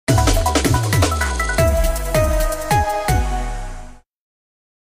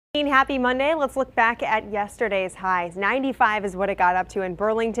Christine, happy Monday. Let's look back at yesterday's highs. 95 is what it got up to in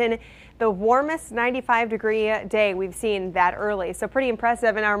Burlington. The warmest 95-degree day we've seen that early, so pretty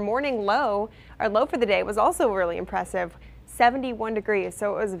impressive. And our morning low, our low for the day was also really impressive. 71 degrees,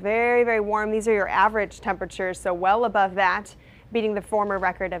 so it was very, very warm. These are your average temperatures, so well above that, beating the former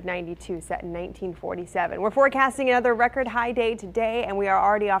record of 92 set in 1947. We're forecasting another record high day today, and we are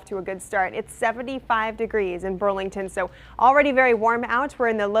already off to a good start. It's 75 degrees in Burlington, so already very warm out. We're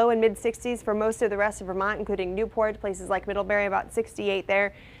in the low and mid 60s for most of the rest of Vermont, including Newport, places like Middlebury, about 68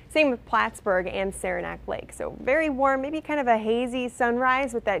 there. Same with Plattsburgh and Saranac Lake. So very warm, maybe kind of a hazy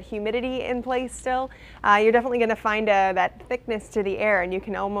sunrise with that humidity in place still. You're definitely going to find that thickness to the air, and you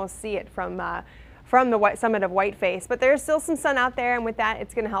can almost see it from the summit of Whiteface. But there's still some sun out there, and with that,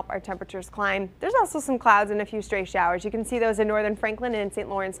 it's going to help our temperatures climb. There's also some clouds and a few stray showers. You can see those in northern Franklin and St.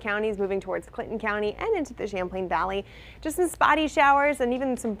 Lawrence counties, moving towards Clinton County and into the Champlain Valley. Just some spotty showers and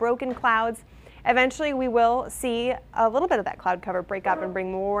even some broken clouds. Eventually, we will see a little bit of that cloud cover break up and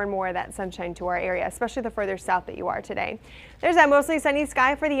bring more and more of that sunshine to our area, especially the further south that you are today. There's that mostly sunny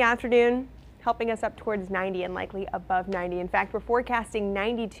sky for the afternoon, helping us up towards 90 and likely above 90. In fact, we're forecasting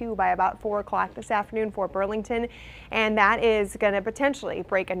 92 by about 4 o'clock this afternoon for Burlington, and that is going to potentially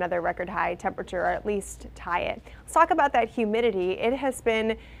break another record high temperature, or at least tie it. Let's talk about that humidity. It has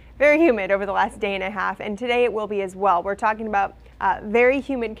been very humid over the last day and a half, and today it will be as well. We're talking about very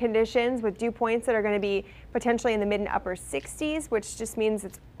humid conditions with dew points that are going to be potentially in the mid and upper 60s, which just means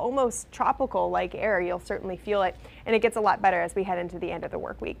it's almost tropical-like air. You'll certainly feel it, and it gets a lot better as we head into the end of the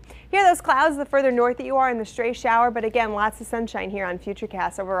work week. Hear those clouds the further north that you are in the stray shower, but again, lots of sunshine here on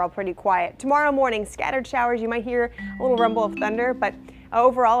Futurecast. Overall, pretty quiet. Tomorrow morning, scattered showers. You might hear a little rumble of thunder, but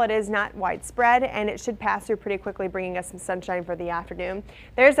overall, it is not widespread, and it should pass through pretty quickly, bringing us some sunshine for the afternoon.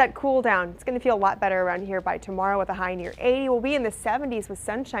 There's that cool down. It's going to feel a lot better around here by tomorrow with a high near 80. We'll be in the 70s with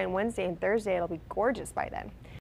sunshine Wednesday and Thursday. It'll be gorgeous by then.